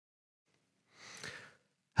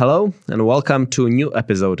Hello and welcome to a new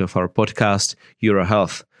episode of our podcast,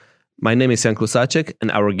 EuroHealth. My name is Jan Klusacek and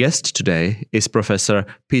our guest today is Professor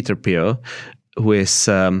Peter Pio, who is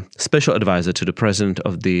special advisor to the President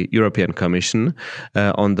of the European Commission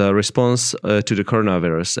on the response to the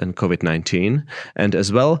coronavirus and COVID-19, and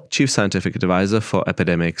as well Chief Scientific Advisor for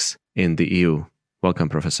epidemics in the EU. Welcome,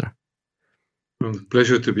 Professor.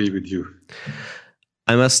 Pleasure to be with you.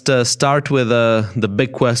 I must start with the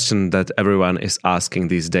big question that everyone is asking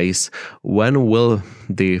these days. When will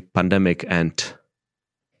the pandemic end?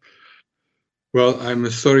 Well, I'm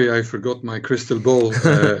sorry I forgot my crystal ball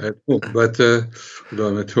at home, but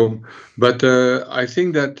I'm at home. But I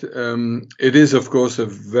think that it is, of course, a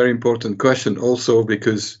very important question also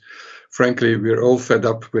because, frankly, we're all fed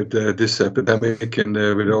up with this epidemic and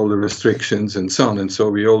with all the restrictions and so on. And so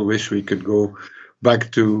we all wish we could go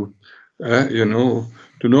back to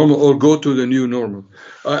to normal or go to the new normal.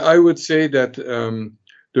 I would say that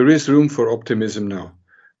there is room for optimism now.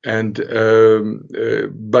 And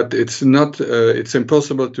but it's not. It's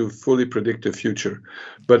impossible to fully predict the future.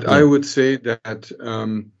 But I would say that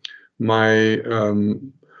my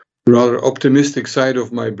rather optimistic side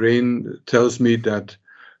of my brain tells me that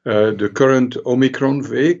the current Omicron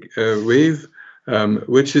wave,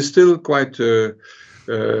 which is still quite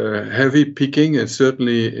heavy peaking, and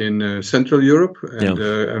certainly in Central Europe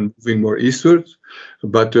and moving more eastward.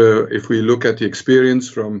 But if we look at the experience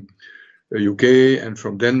from the UK and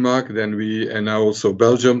from Denmark, then and now also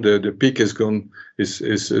Belgium, the peak is gone,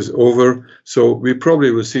 is over. So we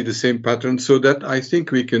probably will see the same pattern. So that I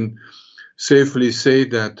think we can safely say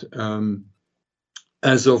that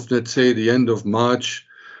as of, let's say, the end of March,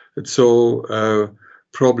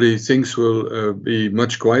 probably things will be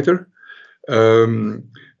much quieter,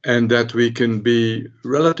 and that we can be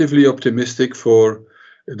relatively optimistic for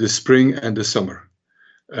the spring and the summer.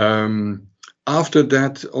 After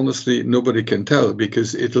that, honestly, nobody can tell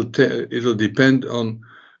because it'll depend on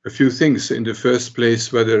a few things. In the first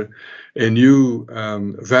place, whether a new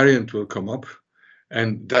variant will come up,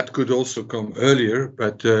 and that could also come earlier.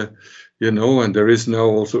 But and there is now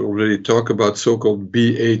also already talk about so-called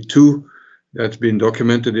BA2 that's been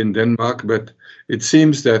documented in Denmark. But it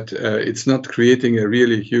seems that it's not creating a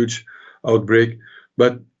really huge outbreak.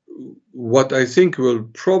 But what I think will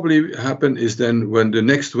probably happen is then when the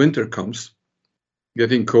next winter comes,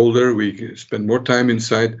 getting colder, we spend more time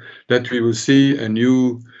inside, that we will see a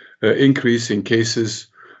new increase in cases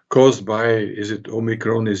caused by, is it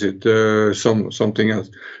Omicron, is it something else?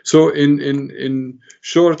 So in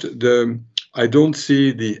short, I don't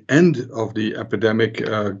see the end of the epidemic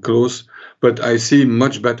close, but I see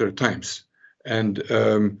much better times, and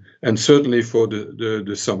certainly for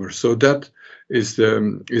the summer. So that is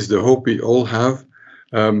the hope we all have,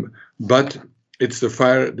 but it's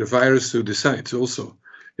the virus who decides also.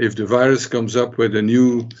 If the virus comes up with a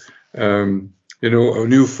new, a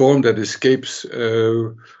new form that escapes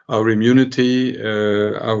our immunity,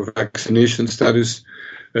 our vaccination status,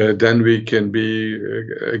 then we can be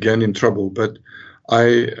again in trouble. But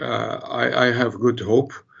I have good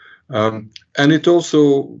hope, and it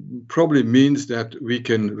also probably means that we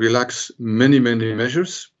can relax many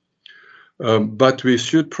measures, but we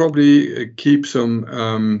should probably keep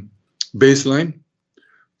some baseline.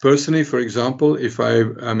 Personally, for example, if I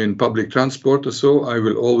am in public transport or so, I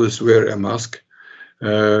will always wear a mask.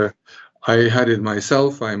 I had it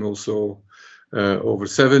myself. I'm also over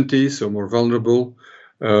 70, so more vulnerable.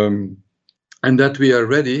 And that we are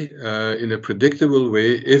ready in a predictable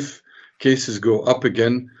way if cases go up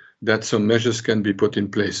again, that some measures can be put in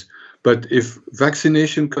place. But if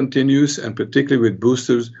vaccination continues, and particularly with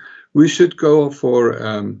boosters, we should go for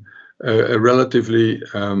a relatively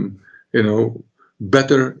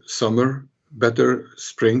better summer, better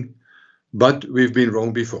spring, but we've been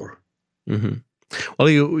wrong before. Mm-hmm. Well,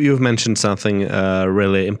 you've mentioned something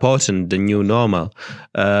really important, the new normal.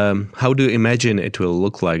 How do you imagine it will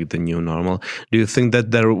look like, the new normal? Do you think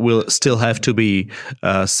that there will still have to be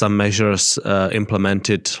some measures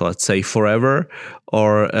implemented, let's say, forever?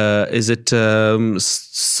 Or is it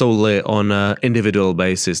solely on an individual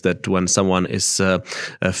basis that when someone is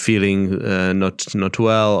feeling not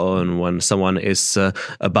well, or when someone is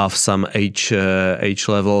above some age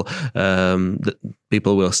level,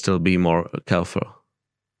 people will still be more careful?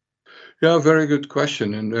 Yeah, very good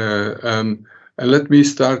question. And let me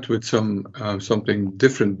start with something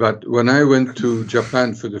different. But when I went to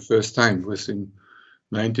Japan for the first time, it was in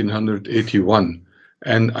 1981.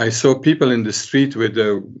 And I saw people in the street with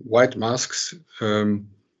white masks,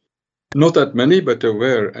 not that many, but there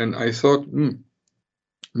were. And I thought,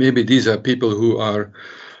 maybe these are people who are,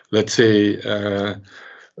 let's say,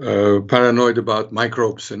 paranoid about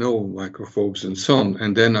microbes, microphobes and so on.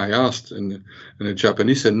 And then I asked, and the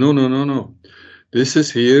Japanese said, no, no, no, no. This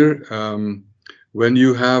is here. When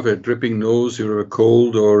you have a dripping nose, you're a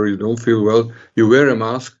cold, or you don't feel well, you wear a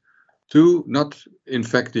mask to not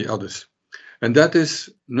infect the others. And that is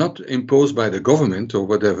not imposed by the government or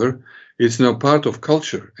whatever. It's now part of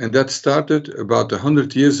culture. And that started about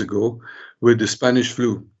 100 years ago with the Spanish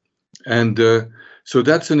flu. And so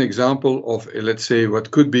that's an example of, let's say,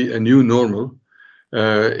 what could be a new normal.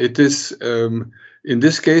 It is, in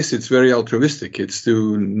this case, it's very altruistic. It's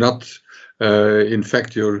to not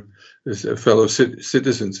infect your fellow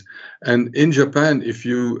citizens. And in Japan, if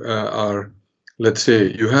you are, let's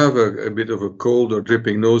say, you have a bit of a cold or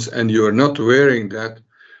dripping nose and you are not wearing that,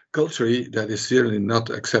 culturally, that is certainly not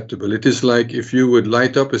acceptable. It is like if you would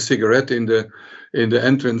light up a cigarette in the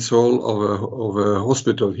entrance hall of a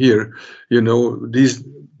hospital here. These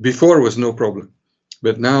before was no problem,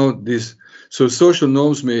 but now so social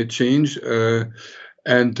norms may change,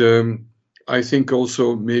 and I think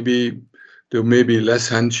also maybe there may be less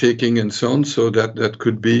handshaking and so on. So that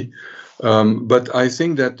could be, but I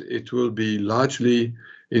think that it will be largely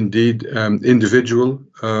indeed individual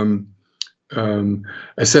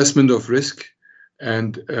assessment of risk,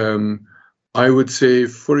 and I would say,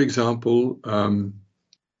 for example,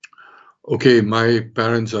 okay, my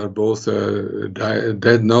parents are both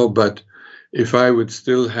dead now, but if I would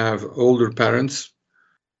still have older parents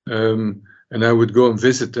and I would go and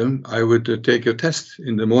visit them, I would take a test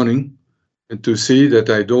in the morning and to see that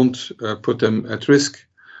I don't put them at risk.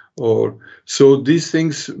 So these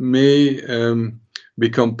things may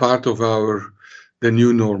become part of the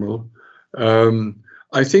new normal.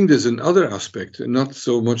 I think there's another aspect, not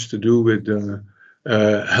so much to do with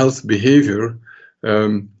health behavior,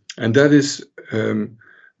 and that is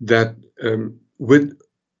that with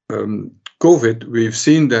COVID, we've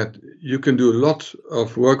seen that you can do a lot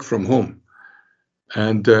of work from home.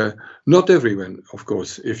 And not everyone, of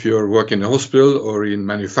course. If you're working in a hospital or in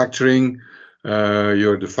manufacturing,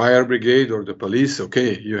 you're the fire brigade or the police,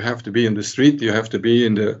 okay, you have to be in the street, you have to be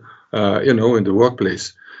in the, in the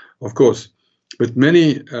workplace, of course. But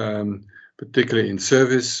many, particularly in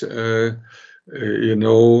service,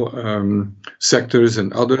 sectors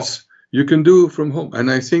and others, you can do from home. And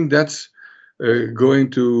I think that's going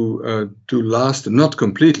to last, not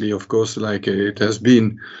completely, of course, like it has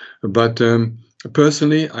been, but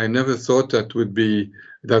personally, I never thought that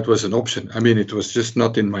was an option. I mean, it was just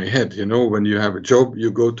not in my head. When you have a job, you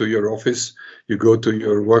go to your office, you go to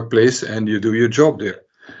your workplace, and you do your job there.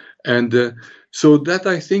 And so that,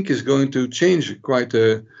 I think, is going to change quite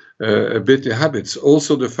a bit the habits.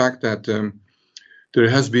 Also, the fact that there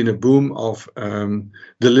has been a boom of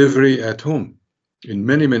delivery at home in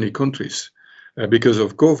many, many countries because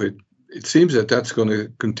of COVID. It seems that that's going to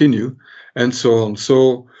continue, and so on.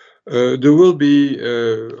 So there will be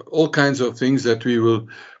all kinds of things that we will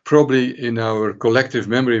probably in our collective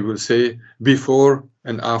memory will say before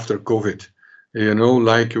and after COVID.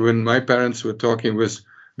 Like when my parents were talking was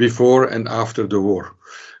before and after the war.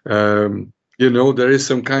 There is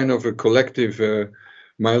some kind of a collective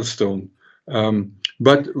milestone.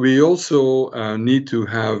 But we also need to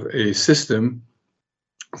have a system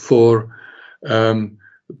for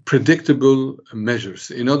predictable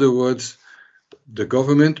measures. In other words, the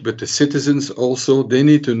government, but the citizens also, they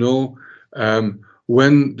need to know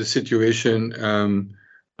when the situation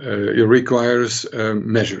requires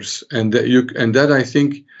measures, and that I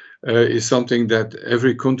think is something that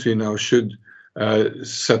every country now should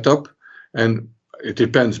set up. And it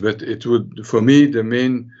depends, but it would, for me, the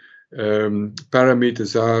main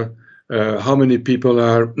parameters are how many people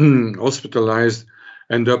are hospitalized,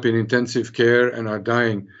 end up in intensive care, and are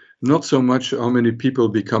dying. Not so much how many people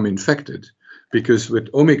become infected. Because with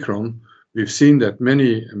Omicron, we've seen that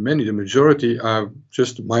the majority are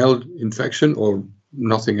just mild infection or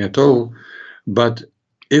nothing at all. But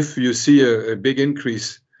if you see a big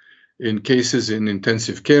increase in cases in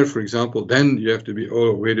intensive care, for example, then you have to be,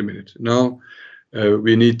 oh, wait a minute. Now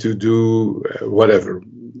we need to do whatever,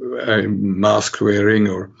 mask wearing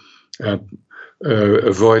or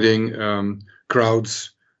avoiding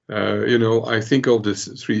crowds. I think of the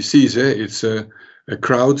 3 C's. It's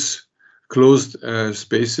crowds, closed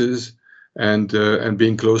spaces, and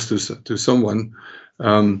being close to someone.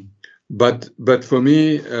 But for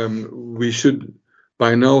me, we should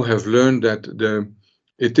by now have learned that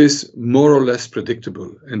it is more or less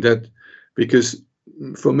predictable, and that because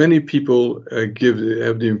for many people have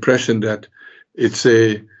the impression that it's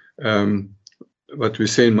what we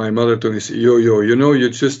say in my mother tongue is yo-yo. You're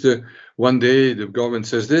just one day the government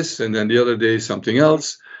says this, and then the other day something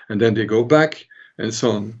else, and then they go back. and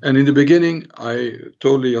so on. And in the beginning, I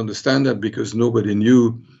totally understand that because nobody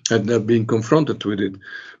knew, had not been confronted with it.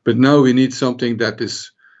 But now we need something that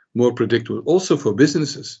is more predictable. Also for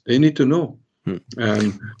businesses, they need to know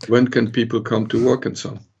when can people come to work and so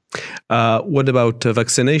on. What about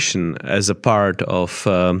vaccination as a part of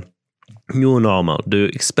new normal? Do you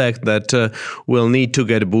expect that we'll need to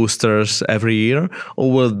get boosters every year,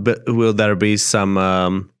 or will there be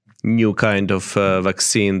some new kind of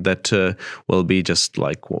vaccine that will be just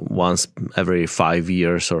like once every 5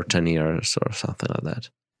 years or 10 years or something like that?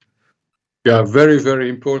 Yeah, very, very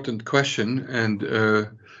important question. And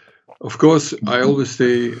of course, I always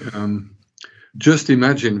say, just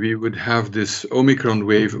imagine we would have this Omicron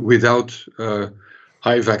wave without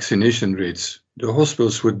high vaccination rates. The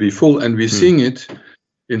hospitals would be full, and we're seeing it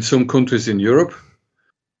in some countries in Europe,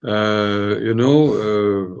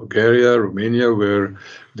 Bulgaria, Romania, where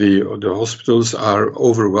the hospitals are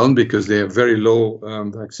overwhelmed because they have very low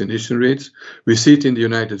vaccination rates. We see it in the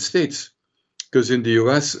United States, because in the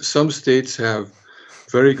US, some states have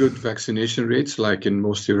very good vaccination rates, like in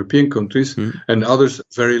most European countries, and others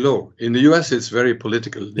very low. In the US, it's very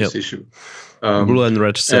political, this issue. Blue and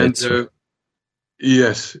red states.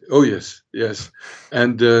 Yes. Oh, yes. Yes.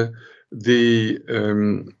 And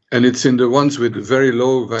and it's in the ones with very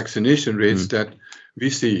low vaccination rates that we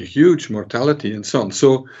see huge mortality and so on.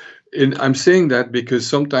 So I'm saying that because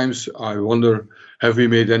sometimes I wonder, have we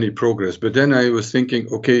made any progress? But then I was thinking,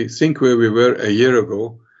 okay, think where we were a year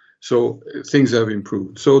ago. So things have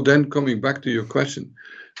improved. So then coming back to your question,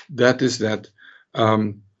 that is that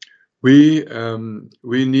we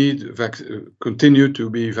need continue to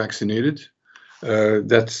be vaccinated.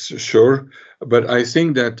 That's sure. But I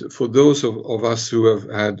think that for those of us who have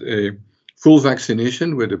had a full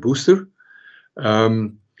vaccination with a booster,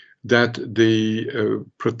 that the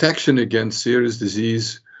protection against serious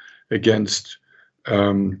disease, against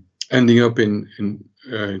ending up in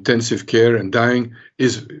intensive care and dying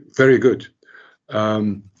is very good.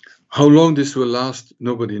 How long this will last,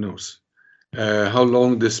 nobody knows. How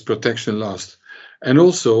long this protection lasts. And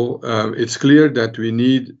also, it's clear that we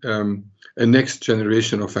need a next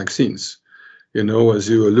generation of vaccines. As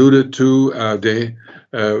you alluded to,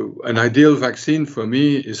 an ideal vaccine for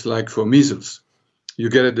me is like for measles. You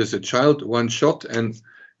get it as a child, one shot, and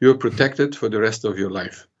you're protected for the rest of your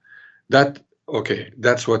life. That's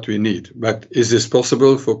what we need. But is this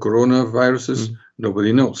possible for coronaviruses?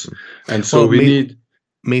 Nobody knows. And so we need...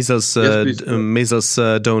 Measles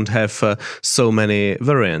don't have so many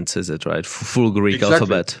variants, is it right? Full Greek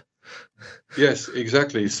alphabet. Yes,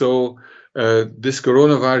 exactly. So this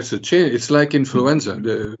coronavirus change. It's like influenza.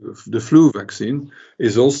 The flu vaccine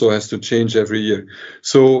also has to change every year.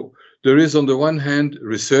 So there is, on the one hand,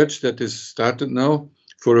 research that is started now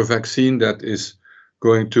for a vaccine that is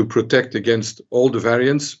going to protect against all the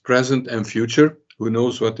variants, present and future. Who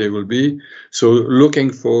knows what they will be? So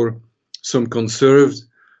looking for some conserved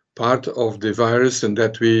part of the virus, and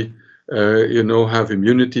that we, have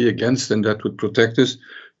immunity against, and that would protect us.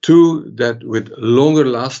 Two, that with longer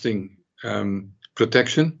lasting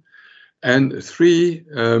protection. And three,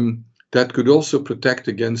 that could also protect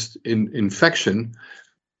against infection.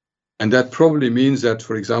 And that probably means that,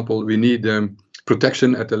 for example, we need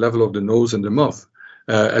protection at the level of the nose and the mouth.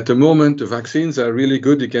 At the moment, the vaccines are really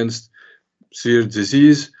good against serious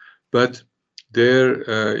disease, but they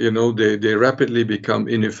rapidly become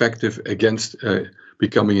ineffective against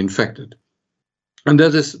becoming infected. And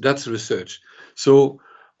that's research. So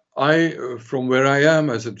from where I am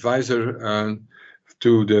as advisor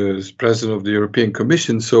to the president of the European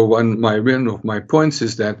Commission, so one of my points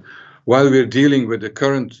is that while we're dealing with the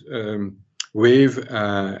current wave,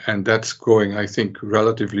 and that's going, I think,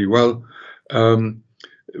 relatively well,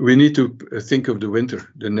 we need to think of the winter,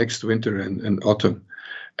 the next winter and autumn.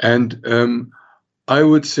 And I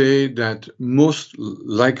would say that most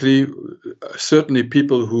likely, certainly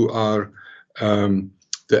people who are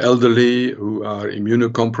the elderly, who are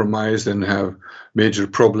immunocompromised and have major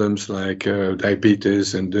problems like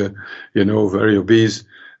diabetes and, very obese,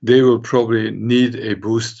 they will probably need a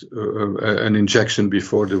boost, an injection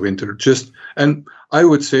before the winter. And I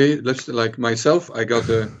would say, like myself, I got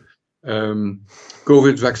a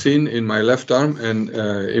COVID vaccine in my left arm and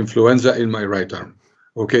influenza in my right arm.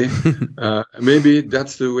 Okay, maybe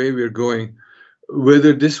that's the way we're going.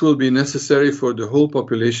 Whether this will be necessary for the whole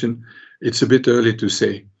population, it's a bit early to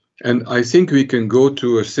say. And I think we can go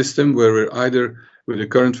to a system where we're either, with the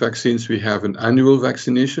current vaccines, we have an annual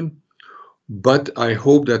vaccination, but I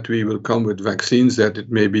hope that we will come with vaccines that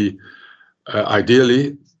it may be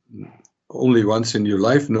ideally only once in your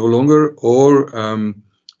life, no longer, or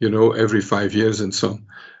every 5 years and so on.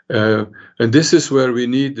 And this is where we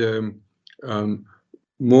need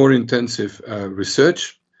more intensive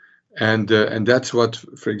research. And that's what,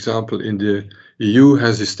 for example, in the EU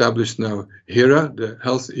has established now HERA, the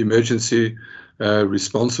Health Emergency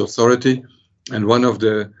Response Authority, and one of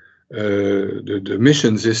the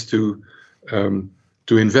missions is to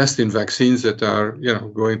invest in vaccines that are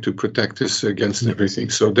going to protect us against everything.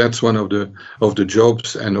 So that's one of the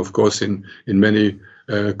jobs, and of course in many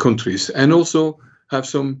countries, and also have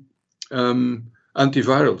some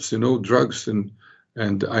antivirals, drugs and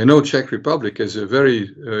I know Czech Republic has a very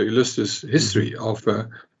illustrious history of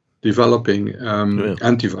developing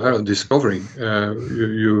antiviral discovering.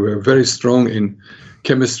 You are very strong in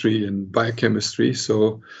chemistry and biochemistry,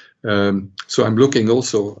 so I'm looking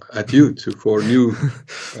also at you for new,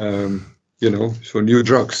 for new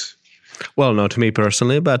drugs. Well, not me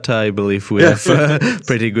personally, but I believe we have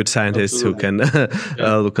pretty good scientists who can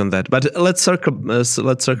look on that. But let's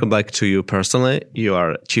circle back to you personally. You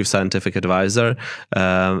are Chief Scientific Advisor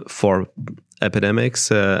for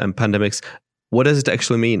epidemics and pandemics. What does it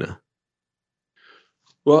actually mean?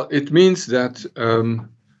 Well, it means that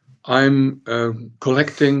I'm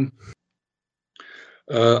collecting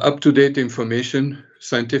up-to-date information,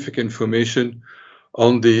 scientific information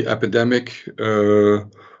on the epidemic.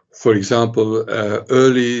 For example,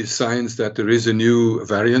 early signs that there is a new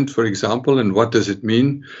variant, for example, and what does it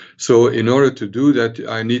mean? So in order to do that,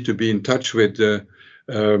 I need to be in touch with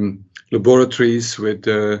laboratories, with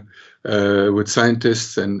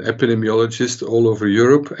scientists and epidemiologists all over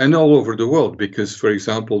Europe and all over the world, because, for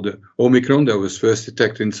example, the Omicron that was first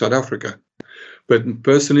detected in South Africa. But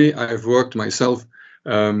personally, I've worked myself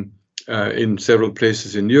in several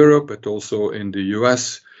places in Europe, but also in the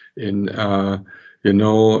US, in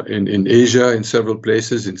Asia, in several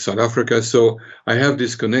places, in South Africa. So I have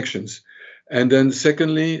these connections. And then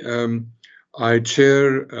secondly, I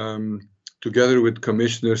chair, together with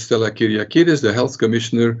Commissioner Stella Kyriakides, the health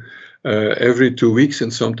commissioner, every 2 weeks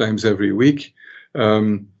and sometimes every week,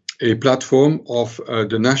 a platform of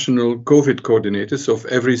the national COVID coordinators of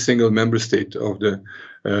every single member state of the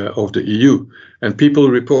EU. And people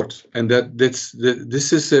report. And this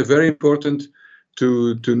is very important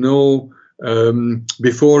to know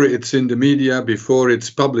before it's in the media, before it's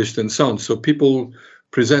published and so on. So people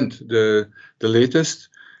present the latest,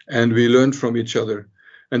 and we learn from each other.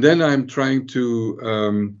 And then I'm trying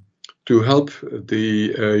to help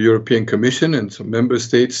the European Commission and some member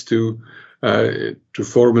states to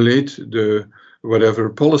formulate the whatever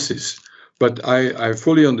policies. But I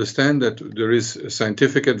fully understand that there is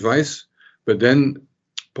scientific advice, but then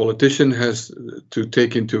politician has to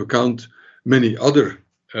take into account many other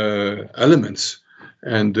elements,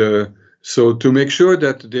 and so to make sure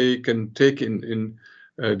that they can take in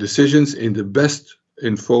decisions in the best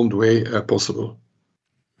informed way possible.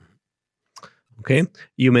 Okay,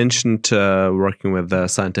 you mentioned working with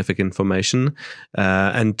scientific information,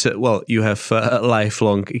 and you have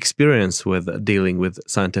lifelong experience with dealing with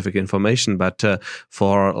scientific information. But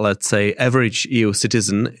for, let's say, average EU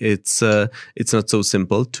citizen, it's not so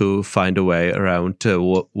simple to find a way around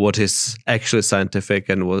what is actually scientific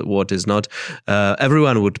and what is not.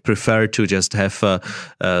 Everyone would prefer to just have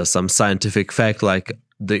some scientific fact like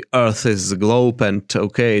the Earth is a globe, and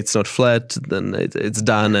okay, it's not flat, then it's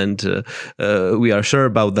done, and we are sure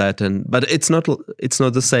about that. But it's not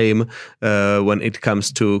the same when it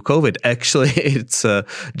comes to COVID. Actually, it's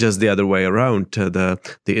just the other way around. The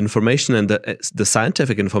information and the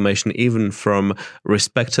scientific information, even from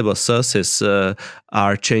respectable sources,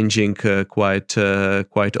 are changing quite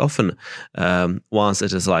often. Once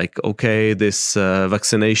it is like, okay, this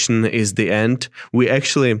vaccination is the end. We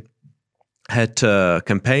actually had a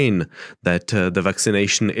campaign that the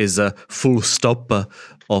vaccination is a full stop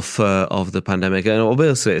of the pandemic, and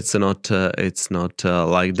obviously it's not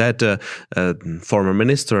like that. Former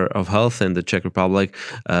Minister of Health in the Czech Republic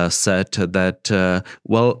said that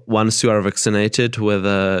once you are vaccinated with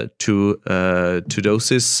two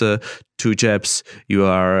doses, 2 jabs, you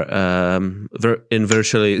are in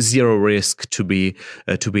virtually zero risk to be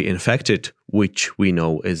infected, which we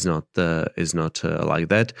know is not like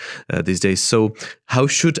that these days. So, how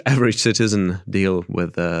should average citizen deal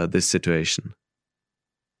with this situation?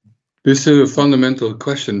 This is a fundamental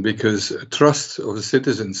question, because trust of the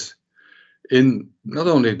citizens in not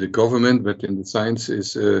only the government but in the science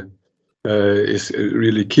is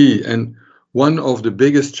really key. And one of the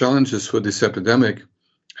biggest challenges for this epidemic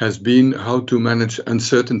has been how to manage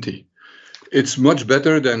uncertainty. It's much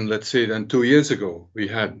better than, let's say, 2 years ago. We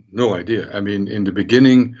had no idea. I mean, in the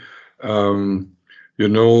beginning, I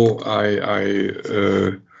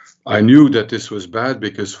knew that this was bad,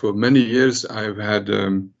 because for many years I've had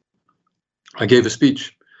I gave a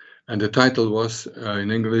speech, and the title was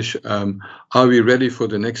in English, "Are we ready for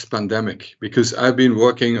the next pandemic?" Because I've been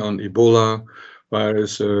working on Ebola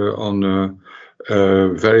virus, on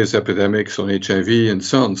various epidemics, on HIV and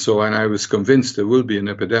so on. So, and I was convinced there will be an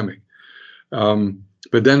epidemic.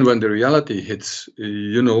 But then when the reality hits,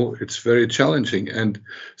 it's very challenging. And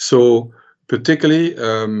so particularly,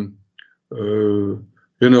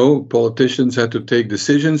 politicians had to take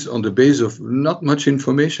decisions on the basis of not much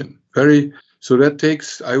information. So that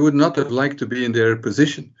takes, I would not have liked to be in their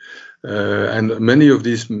position. And many of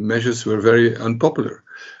these measures were very unpopular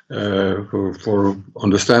for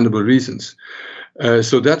understandable reasons.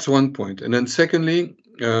 So that's one point. And then secondly,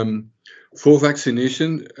 for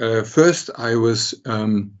vaccination, first I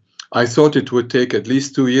thought it would take at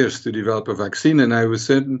least 2 years to develop a vaccine, and I was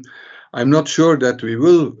certain, I'm not sure that we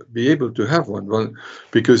will be able to have one. Well,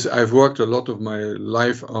 because I've worked a lot of my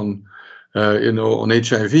life on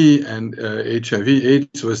HIV, and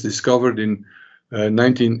HIV/AIDS was discovered in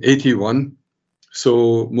 1981.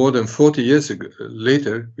 So more than 40 years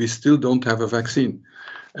later, we still don't have a vaccine.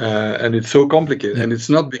 And it's so complicated, and it's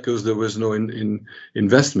not because there was no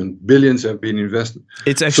investment. Billions have been invested.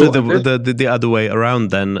 It's actually the other way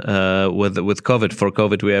around. Then with COVID, for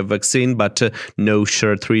COVID we have vaccine, but no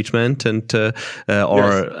sure treatment, and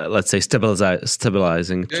let's say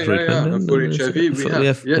stabilizing treatment. For HIV we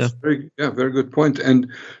have very good point. And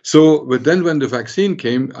so, but then when the vaccine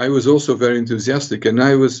came, I was also very enthusiastic, and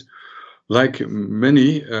I was, like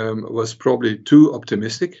many, was probably too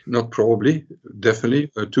optimistic. Not probably, definitely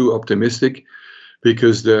too optimistic,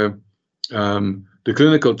 because the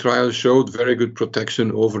clinical trials showed very good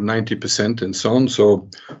protection, over 90% and so on. So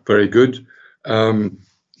very good. But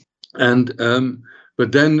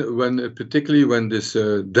then, particularly when this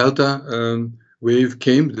Delta wave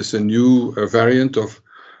came, this a new variant of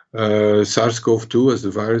SARS-CoV-2, as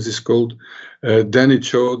the virus is called, then it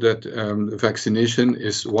showed that vaccination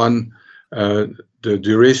is one. The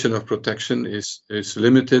duration of protection is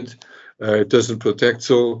limited. It doesn't protect.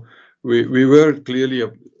 So we were clearly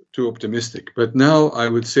too optimistic. But now I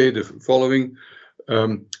would say the following: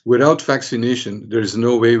 without vaccination, there is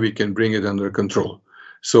no way we can bring it under control.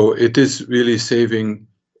 So it is really saving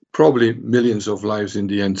probably millions of lives in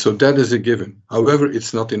the end. So that is a given. However,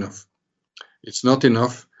 it's not enough. It's not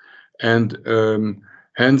enough, and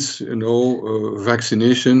hence,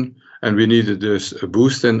 vaccination. And we needed a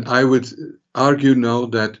boost. And I would argue now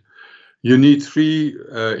that you need 3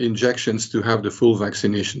 injections to have the full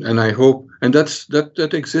vaccination. And I hope, and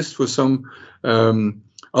that exists for some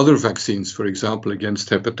other vaccines, for example, against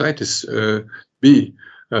hepatitis B.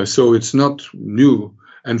 So it's not new.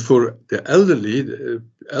 And for the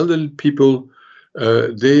elderly people,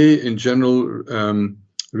 they in general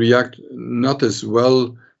react not as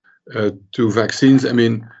well to vaccines. I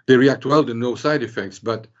mean, they react well to no side effects,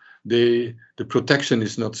 but the protection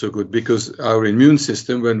is not so good, because our immune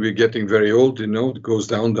system, when we're getting very old, it goes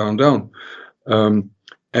down.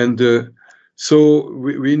 So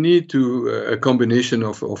we need a combination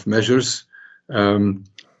of measures, and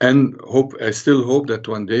I still hope that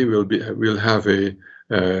one day we'll have the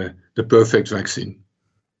perfect vaccine.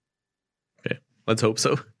 Okay, let's hope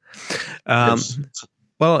so. Yes.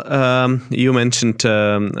 Well, you mentioned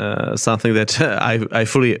something that I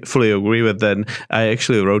fully agree with. That I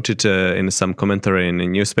actually wrote it in some commentary in a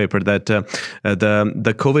newspaper, that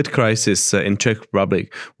the COVID crisis in Czech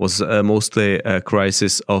Republic was mostly a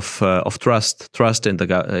crisis of trust in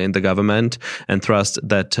the government, and trust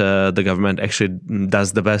that the government actually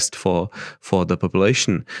does the best for the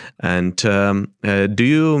population. And do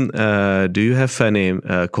you have any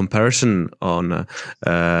comparison on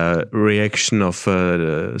reaction of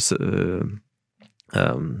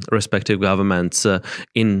respective governments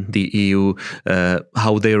in the EU,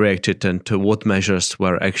 how they reacted, and what measures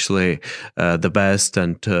were actually the best,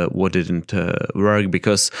 and what didn't work?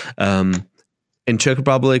 Because in Czech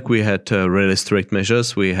Republic, we had really strict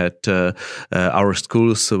measures. We had our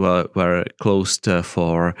schools were closed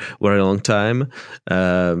for a very long time.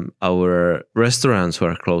 Our restaurants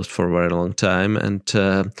were closed for a very long time, and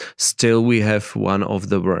still we have one of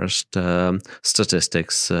the worst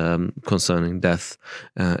statistics concerning death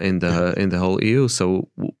in the whole EU. So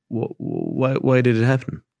why did it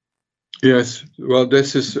happen? Yes, well,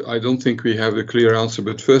 I don't think we have a clear answer.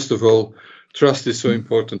 But first of all, trust is so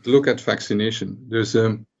important. Look at vaccination. There's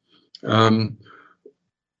in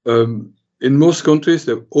most countries,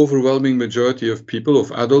 the overwhelming majority of people,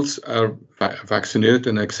 of adults, are vaccinated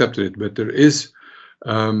and accepted it. But there is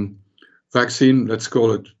vaccine, let's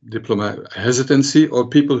call it diplomatic hesitancy, or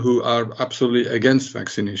people who are absolutely against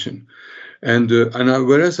vaccination. And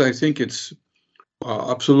whereas I think it's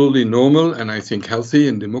absolutely normal and I think healthy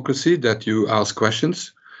in democracy that you ask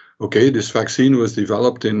questions. Okay, this vaccine was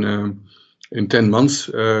developed in 10 months.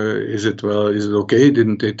 Is it okay?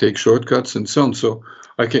 Didn't they take shortcuts and so on? So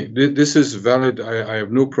okay, this is valid. I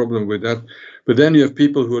have no problem with that. But then you have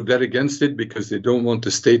people who are dead against it because they don't want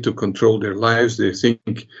the state to control their lives. They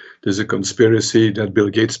think there's a conspiracy that Bill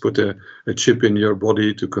Gates put a chip in your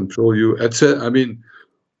body to control you, etc. I mean,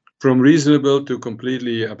 from reasonable to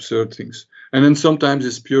completely absurd things. And then sometimes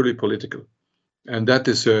it's purely political. And that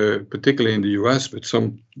is particularly in the US, but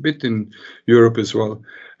some bit in Europe as well.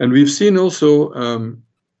 And we've seen also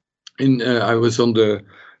I was on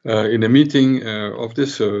in a meeting of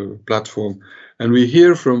this platform, and we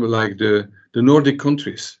hear from like the Nordic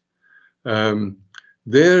countries.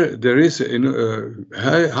 There is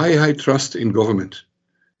high trust in government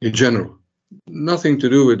in general. Nothing to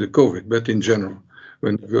do with the COVID, but in general.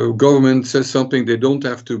 When the government says something, they don't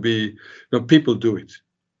have to be, people do it.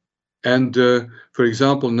 And for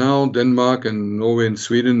example, now Denmark and Norway and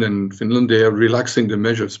Sweden and Finland, they are relaxing the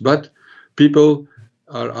measures, but people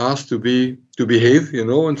are asked to behave,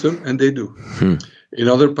 and they do. In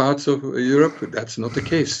other parts of Europe, that's not the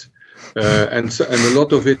case, and a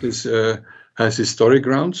lot of it has historic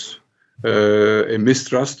grounds, a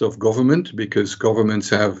mistrust of government because governments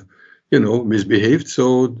have, misbehaved.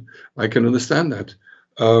 So I can understand that.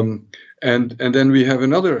 And then we have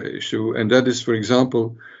another issue, and that is, for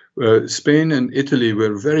example, Spain and Italy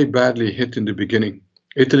were very badly hit in the beginning.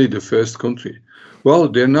 Italy, the first country. Well,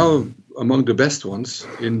 they're now among the best ones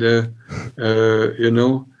in the,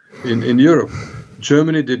 in Europe.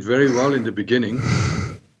 Germany did very well in the beginning,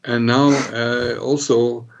 and now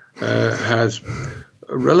also has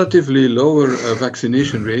relatively lower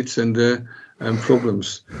vaccination rates and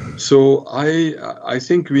problems. So I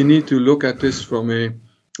think we need to look at this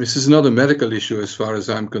this is not a medical issue as far as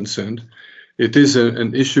I'm concerned. It is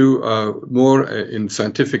an issue more in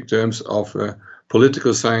scientific terms of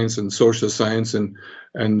political science and social science and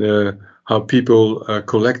how people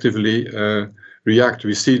collectively react.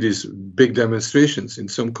 We see these big demonstrations in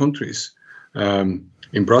some countries.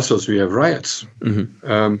 In Brussels, we have riots.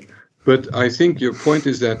 Mm-hmm. But I think your point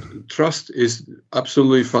is that trust is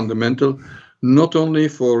absolutely fundamental, not only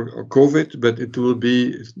for COVID, but it will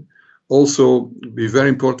also be very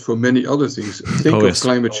important for many other things. Think of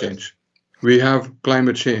climate change. We have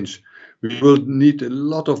climate change. We will need a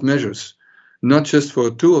lot of measures, not just for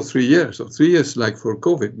 2 or 3 years, or 3 years like for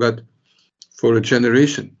COVID, but for a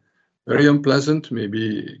generation. Very unpleasant,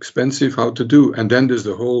 maybe expensive how to do. And then there's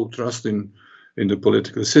the whole trust in the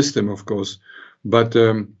political system, of course. But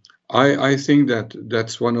I think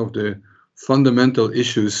that's one of the fundamental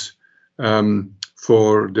issues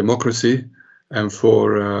for democracy and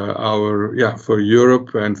for for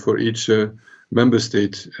Europe and for each member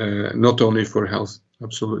state, not only for health.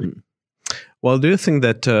 Absolutely. Well, do you think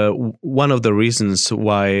that one of the reasons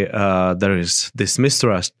why there is this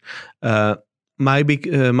mistrust might be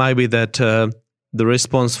that the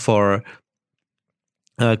response for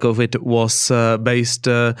COVID was based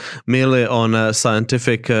merely on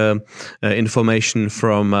scientific information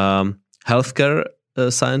from healthcare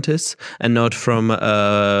scientists and not from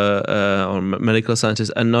or medical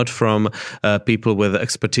scientists and not from people with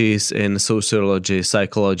expertise in sociology,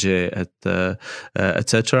 psychology,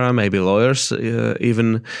 etc. Maybe lawyers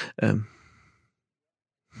even.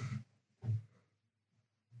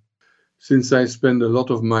 Since I spend a lot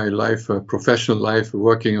of my life, professional life,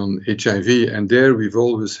 working on HIV, and there we've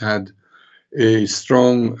always had a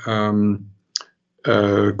strong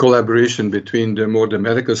collaboration between the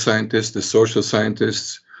medical scientists, the social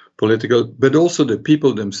scientists, political, but also the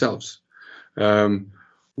people themselves. When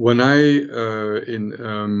in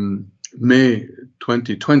May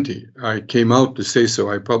 2020, I came out to say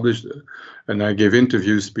so. I published and I gave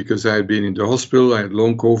interviews because I had been in the hospital, I had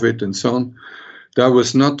long COVID and so on. That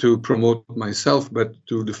was not to promote myself, but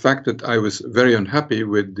to the fact that I was very unhappy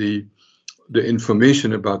with the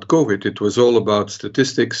information about COVID. It was all about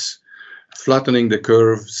statistics, flattening the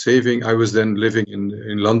curve, saving. I was then living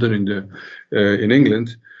in London, in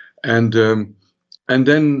England, and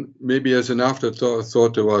then maybe as an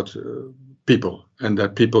afterthought about people and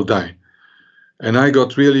that people die. And I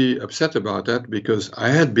got really upset about that because I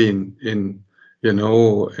had been in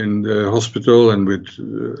the hospital and with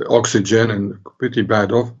oxygen and pretty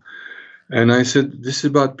bad off. And I said, this is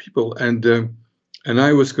about people. And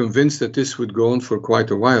I was convinced that this would go on for quite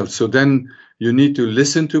a while. So then you need to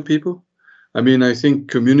listen to people. I mean, I think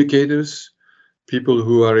communicators, people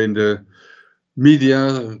who are in the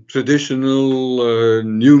media, traditional,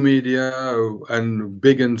 new media, and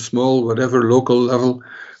big and small, whatever, local level,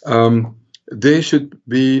 they should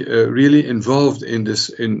be really involved in this,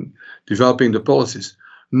 in developing the policies,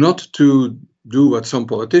 not to do what some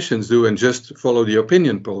politicians do and just follow the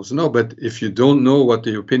opinion polls. No, but if you don't know what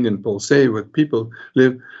the opinion polls say, what people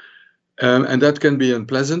live, and that can be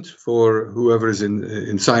unpleasant for whoever is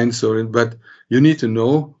in science but you need to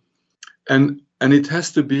know, and it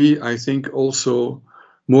has to be, I think, also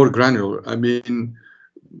more granular. I mean,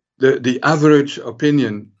 the average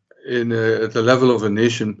opinion at the level of a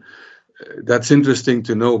nation, that's interesting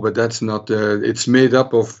to know, but that's not. It's made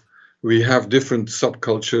up of. We have different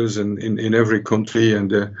subcultures in every country,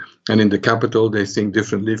 and in the capital they think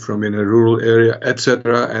differently from in a rural area,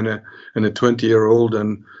 etc. And a 20-year-old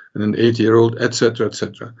and an 80-year-old, etc.,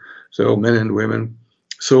 etc. So men and women.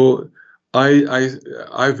 So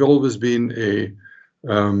I've always been a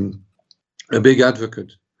big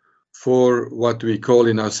advocate for what we call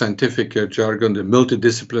in our scientific jargon the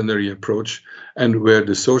multidisciplinary approach, and where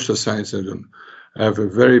the social sciences have a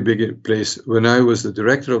very big place. When I was the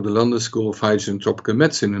director of the London School of Hygiene and Tropical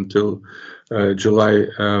Medicine until July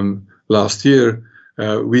last year,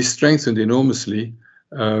 we strengthened enormously,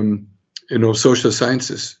 social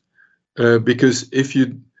sciences, because if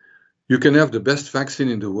you can have the best vaccine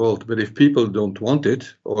in the world, but if people don't want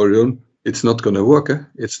it it's not going to work.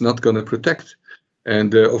 It's not going to protect.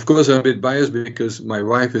 And of course, I'm a bit biased because my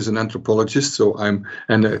wife is an anthropologist, and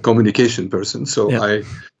a communication person. So yeah.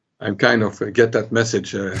 I'm kind of get that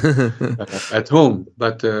message at home,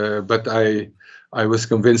 but I was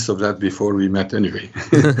convinced of that before we met anyway.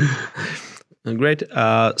 Great.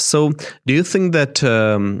 So, do you think that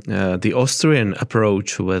the Austrian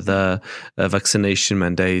approach with vaccination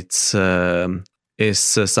mandates is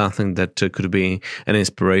something that could be an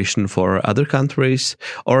inspiration for other countries,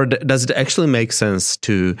 or does it actually make sense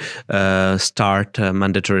to start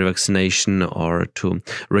mandatory vaccination or to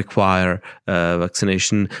require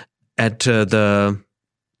vaccination at the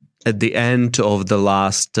end of the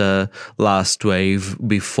last wave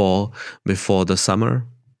before the summer?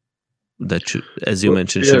 That should, as you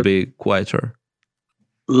mentioned, should be quieter.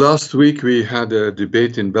 Last week we had a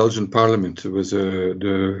debate in Belgian Parliament. It was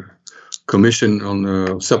the Commission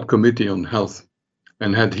on Subcommittee on Health,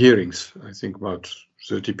 and had hearings. I think about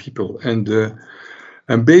 30 people,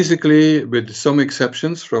 and basically, with some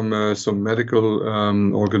exceptions from some medical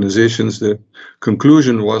organizations, the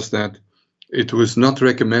conclusion was that it was not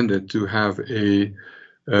recommended to have a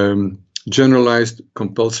generalized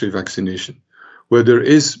compulsory vaccination, where there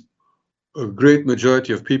is a great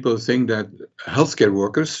majority of people think that healthcare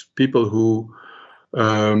workers, people who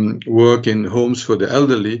work in homes for the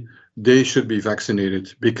elderly, they should be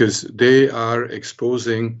vaccinated because they are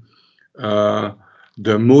exposing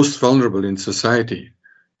the most vulnerable in society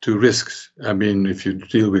to risks. I mean, if you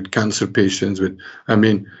deal with cancer patients,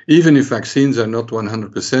 even if vaccines are not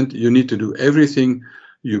 100%, you need to do everything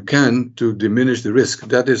you can to diminish the risk.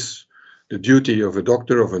 That is the duty of a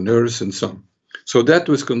doctor, of a nurse, and so on. So that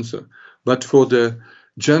was concerned. But for the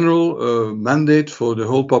general mandate for the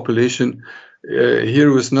whole population,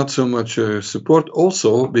 here was not so much support,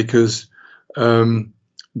 also because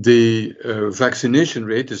the vaccination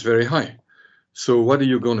rate is very high. So what are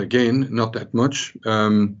you going to gain? Not that much.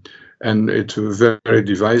 And it's very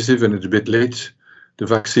divisive, and it's a bit late. The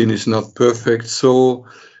vaccine is not perfect. So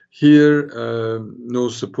here, no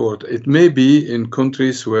support. It may be in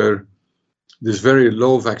countries where there's very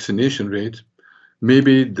low vaccination rate.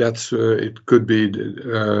 Maybe that's it could be,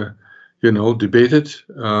 debated.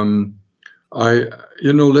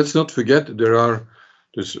 Let's not forget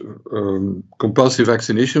there's compulsory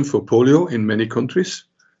vaccination for polio in many countries.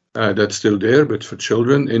 That's still there, but for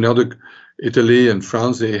children in Italy and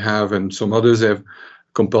France, they have, and some others have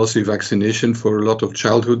compulsory vaccination for a lot of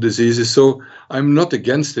childhood diseases. So I'm not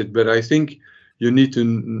against it, but I think you need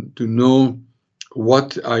to know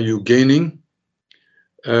what are you gaining.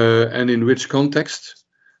 And in which context,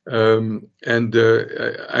 and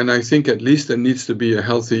I think at least there needs to be a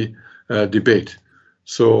healthy debate.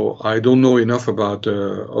 So I don't know enough about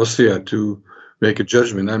Austria to make a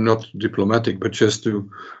judgment. I'm not diplomatic, but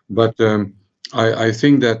I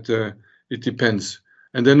think that it depends.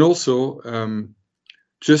 And then also,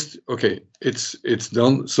 it's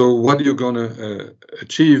done. So what are you gonna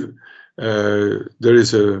achieve? There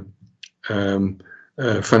is a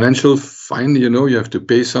financial fine, you have to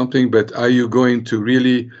pay something, but are you going to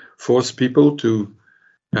really force people to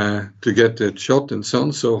get the shot and so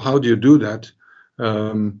on? So how do you do that?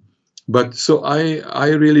 But so I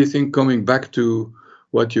really think, coming back to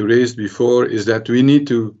what you raised before, is that we need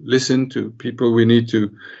to listen to people. We need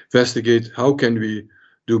to investigate how can we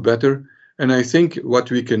do better. And I think what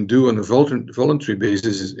we can do on a voluntary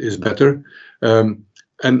basis is better.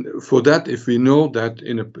 And for that, if we know that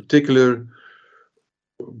in a particular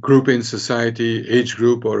group in society, age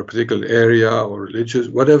group, or a particular area, or religious,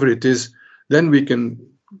 whatever it is, then we can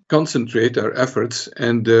concentrate our efforts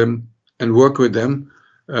and work with them,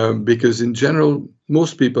 because in general,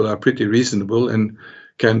 most people are pretty reasonable and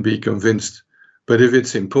can be convinced. But if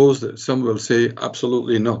it's imposed, some will say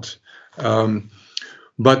absolutely not.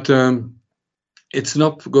 But it's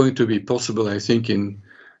not going to be possible, I think, in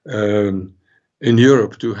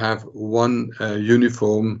Europe to have one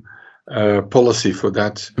uniform policy for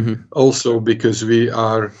that. Also because we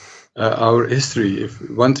are our history. If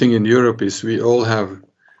one thing in Europe is we all have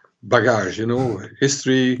baggage,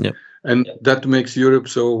 history, and that makes Europe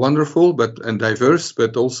so wonderful, and diverse,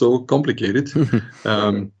 but also complicated.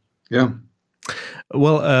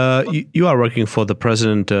 Well, you are working for the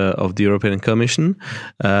president of the European Commission.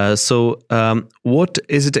 So what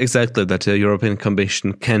is it exactly that the European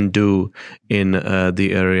Commission can do in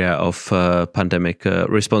the area of pandemic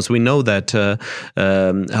response? We know that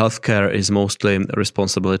healthcare is mostly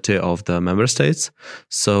responsibility of the member states.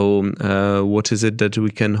 So what is it that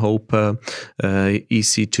we can hope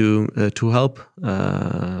EC to help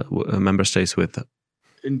member states with?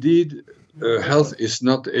 Indeed. Health is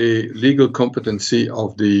not a legal competency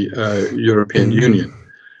of the European Union,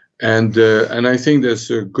 and I think there's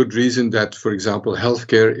a good reason that, for example,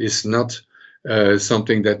 healthcare is not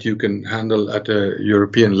something that you can handle at a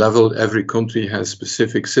European level. Every country has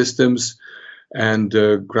specific systems and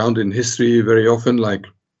ground in history. Very often, like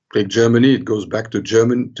take Germany, it goes back to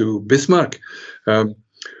Bismarck.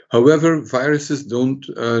 However, viruses don't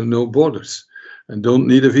know borders and don't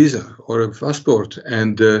need a visa or a passport,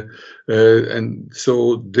 and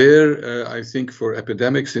so there, I think for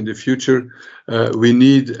epidemics in the future, we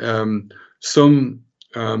need some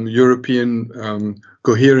European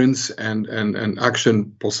coherence and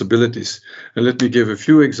action possibilities. And let me give a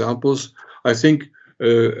few examples. I think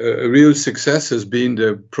a real success has been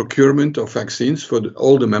the procurement of vaccines for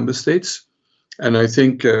all the member states, and I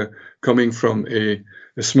think coming from a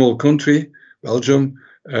small country, Belgium.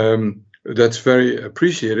 That's very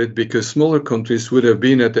appreciated, because smaller countries would have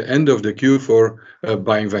been at the end of the queue for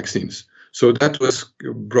buying vaccines. So that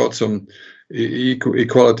brought some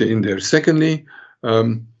equality in there. Secondly,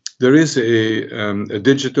 there is a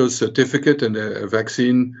digital certificate and a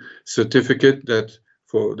vaccine certificate that's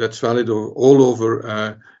valid all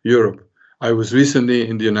over Europe. I was recently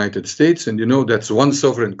in the United States, and that's one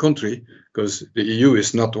sovereign country, because the EU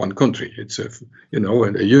is not one country; it's a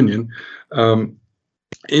union.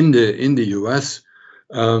 In the US,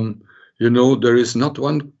 there is not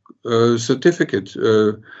one certificate.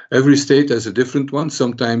 Every state has a different one,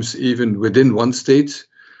 sometimes even within one state,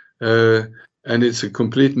 and it's a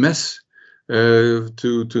complete mess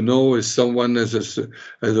to know if someone has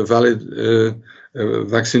a valid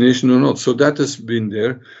vaccination or not. So that has been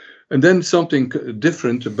there. And then something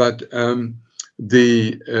different about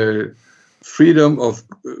the freedom of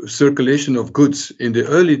circulation of goods. In the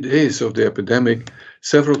early days of the epidemic,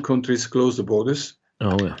 several countries closed the borders.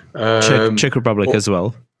 Oh, yeah. Czech Republic as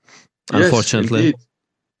well, unfortunately. Yes, indeed.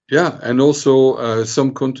 Yeah, and also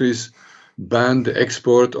some countries banned the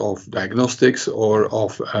export of diagnostics or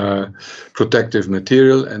of protective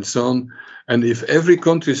material and so on. And if every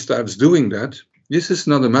country starts doing that, this is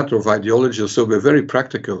not a matter of ideology, so we're very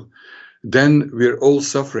practical, then we're all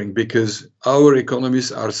suffering because our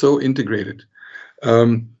economies are so integrated.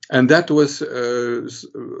 And that was,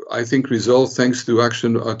 I think, resolved thanks to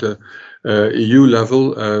action at the EU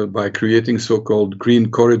level by creating so-called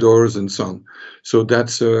green corridors and so on. So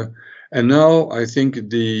that's, and now I think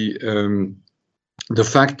the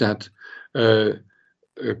fact that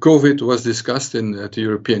COVID was discussed at the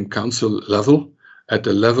European Council level, at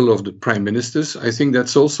the level of the prime ministers, I think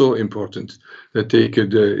that's also important that they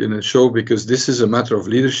could show, because this is a matter of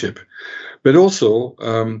leadership. But also,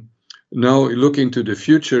 now looking to the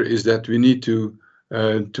future is that we need to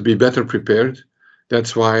be better prepared.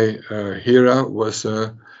 That's why HERA was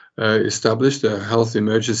established, a Health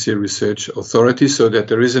Emergency Research Authority, so that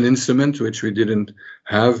there is an instrument which we didn't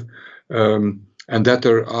have, and that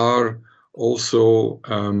there are also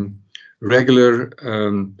regular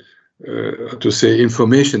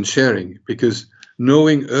information sharing, because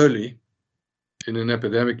knowing early in an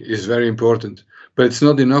epidemic is very important. But it's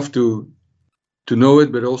not enough to know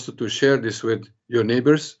it, but also to share this with your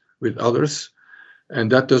neighbors, with others,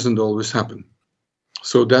 and that doesn't always happen.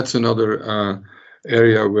 So that's another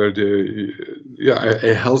area where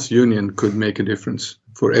a health union could make a difference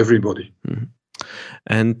for everybody. Mm-hmm.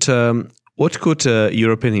 And What could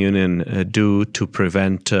European Union do to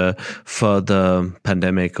prevent further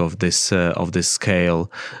pandemic of this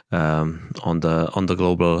scale on the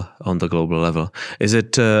global level? Is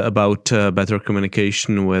it about better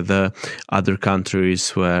communication with other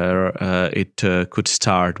countries where it could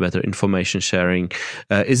start, better information sharing?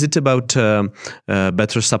 Is it about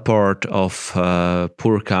better support of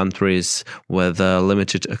poor countries with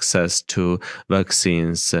limited access to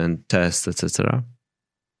vaccines and tests, etc.?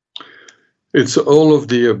 It's all of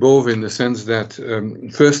the above, in the sense that,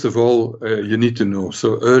 first of all, you need to know.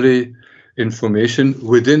 So early information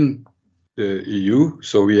within the EU,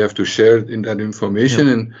 so we have to share in that information,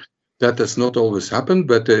 and that has not always happened,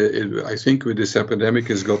 but I think with this epidemic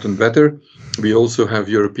has gotten better. We also have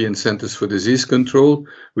European Centers for Disease Control,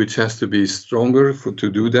 which has to be stronger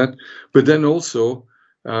to do that. But then also,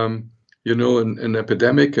 an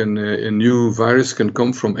epidemic and a new virus can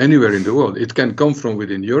come from anywhere in the world. It can come from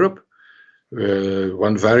within Europe.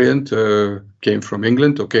 One variant came from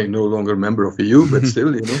England. Okay, no longer member of EU, but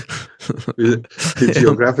still,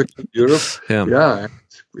 geographic Europe. Yeah.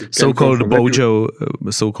 So-called Bojo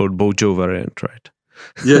variant, right?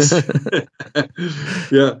 Yes.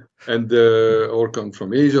 Yeah, and or come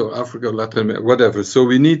from Asia or Africa, Latin America, whatever. So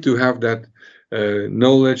we need to have that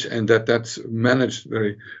knowledge, and that's managed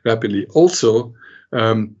very rapidly. Also,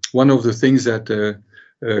 one of the things that the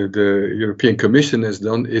European Commission has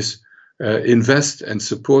done is invest and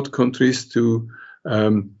support countries to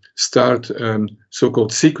start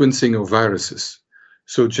so-called sequencing of viruses.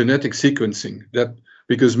 So genetic sequencing,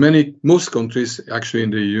 because most countries actually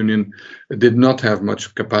in the Union did not have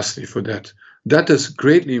much capacity for that. That has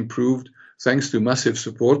greatly improved thanks to massive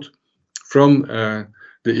support from the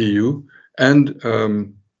EU, and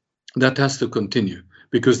that has to continue,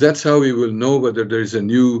 because that's how we will know whether there is a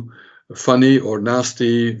new funny or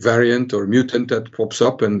nasty variant or mutant that pops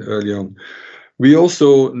up and early on. We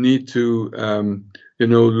also need to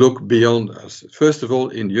look beyond us. First of all,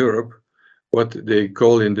 in Europe, what they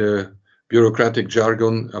call in the bureaucratic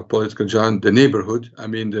jargon, political jargon, the neighborhood. I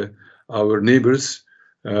mean, our neighbors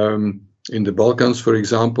in the Balkans, for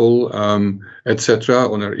example,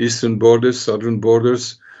 etc., on our eastern borders, southern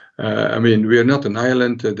borders. We are not an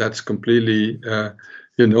island that's completely,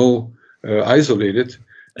 isolated.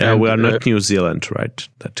 Yeah, we are not New Zealand, right?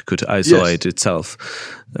 That could isolate itself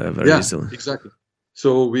very easily. Exactly.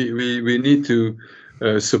 So we need to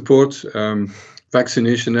support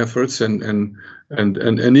vaccination efforts and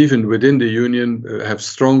even within the Union have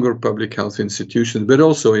stronger public health institutions, but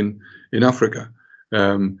also in Africa,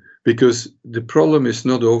 because the problem is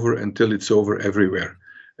not over until it's over everywhere.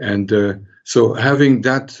 And so having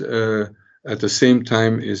that at the same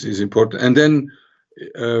time is important. And then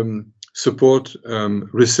support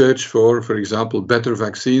research for example, better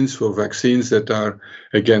vaccines, for vaccines that are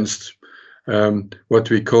against what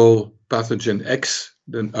we call pathogen X,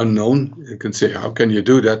 the unknown. You can say, how can you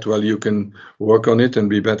do that? Well, you can work on it and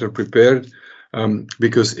be better prepared.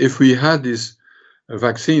 Because if we had these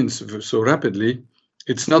vaccines so rapidly,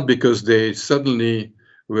 it's not because they suddenly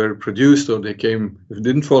were produced or they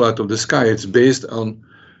didn't fall out of the sky. It's based on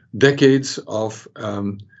decades of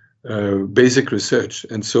basic research,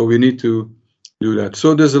 and so we need to do that.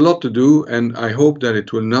 So there's a lot to do, and I hope that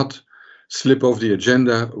it will not slip off the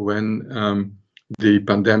agenda when the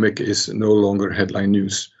pandemic is no longer headline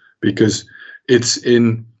news, because it's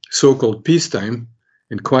in so-called peacetime,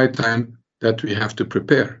 in quiet time, that we have to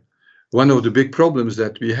prepare. One of the big problems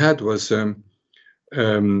that we had was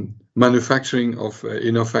manufacturing of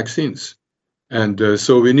enough vaccines, and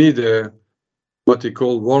so we need what they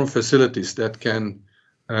call warm facilities that can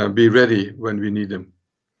be ready when we need them.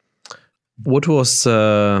 What was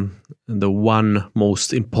the one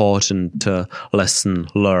most important lesson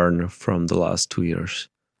learned from the last 2 years,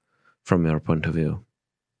 from your point of view?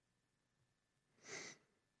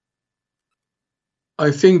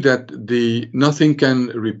 I think that nothing can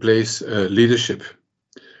replace leadership,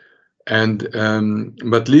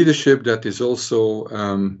 but leadership that is also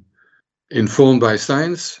informed by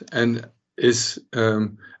science and is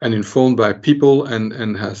informed by people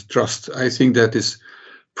and has trust. I think that is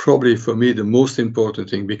probably for me the most important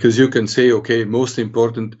thing, because you can say, okay, most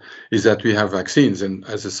important is that we have vaccines, and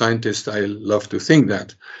as a scientist I love to think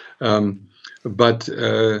that, but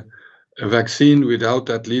a vaccine without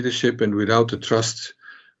that leadership and without the trust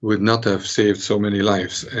would not have saved so many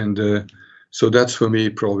lives, and so that's for me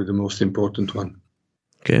probably the most important one.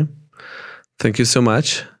 Okay, thank you so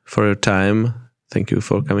much for your time. Thank you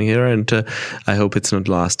for coming here, and I hope it's not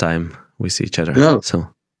the last time we see each other. No. So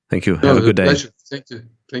thank you. Have a good day. Pleasure.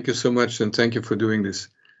 Thank you so much, and thank you for doing this.